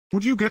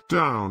Would you get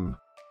down?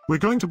 We're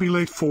going to be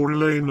late for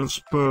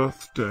Elena's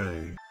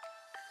birthday.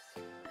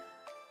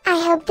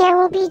 I hope there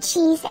will be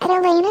cheese at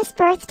Elena's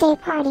birthday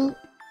party.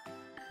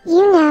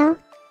 You know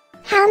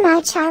how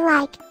much I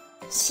like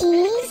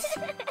cheese.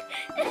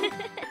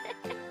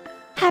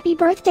 Happy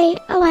birthday,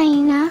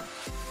 Elena.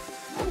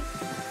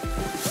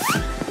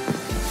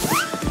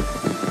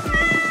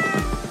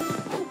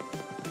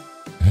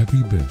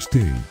 Happy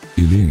birthday,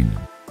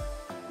 Elena.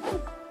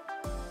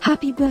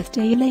 Happy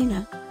birthday,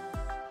 Elena.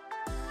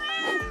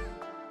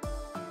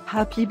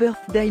 Happy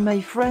birthday,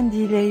 my friend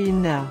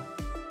Elena.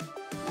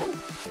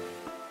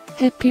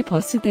 Happy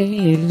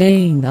birthday,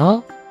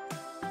 Elena.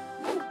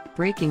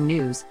 Breaking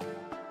news.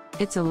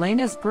 It's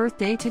Elena's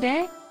birthday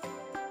today?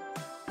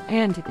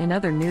 And in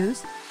other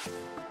news,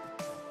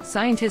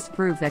 scientists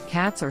prove that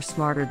cats are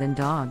smarter than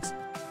dogs.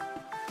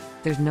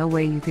 There's no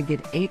way you could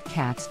get 8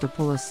 cats to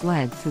pull a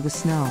sled through the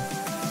snow.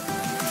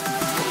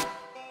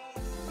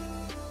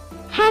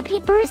 Happy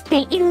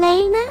birthday,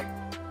 Elena.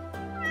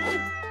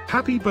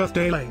 Happy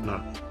birthday,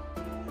 Elena.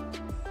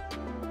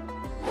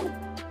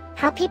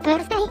 Happy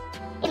birthday,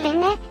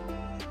 Elena.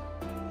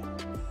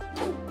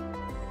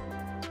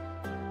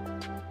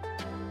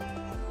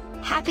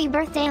 Happy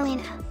birthday,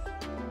 Elena.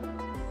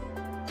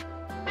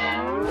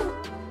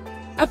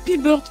 Happy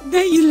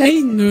birthday,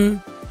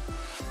 Elena.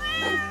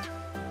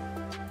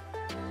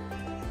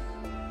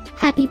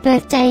 Happy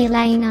birthday,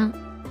 Elena.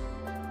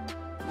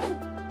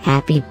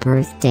 Happy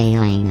birthday,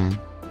 Elena.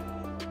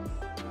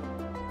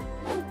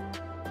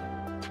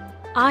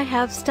 I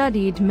have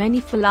studied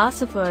many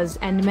philosophers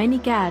and many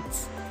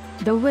cats.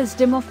 The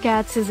wisdom of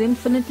cats is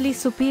infinitely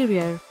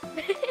superior.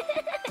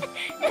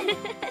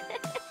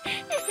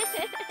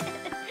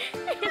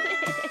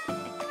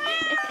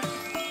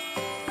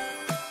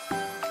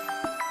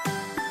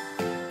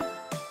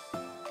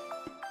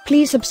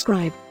 Please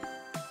subscribe,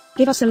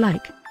 give us a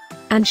like,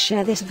 and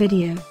share this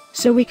video,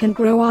 so we can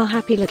grow our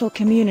happy little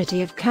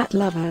community of cat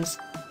lovers.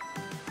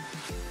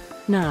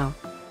 Now,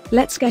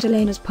 let's get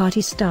Elena's party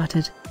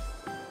started.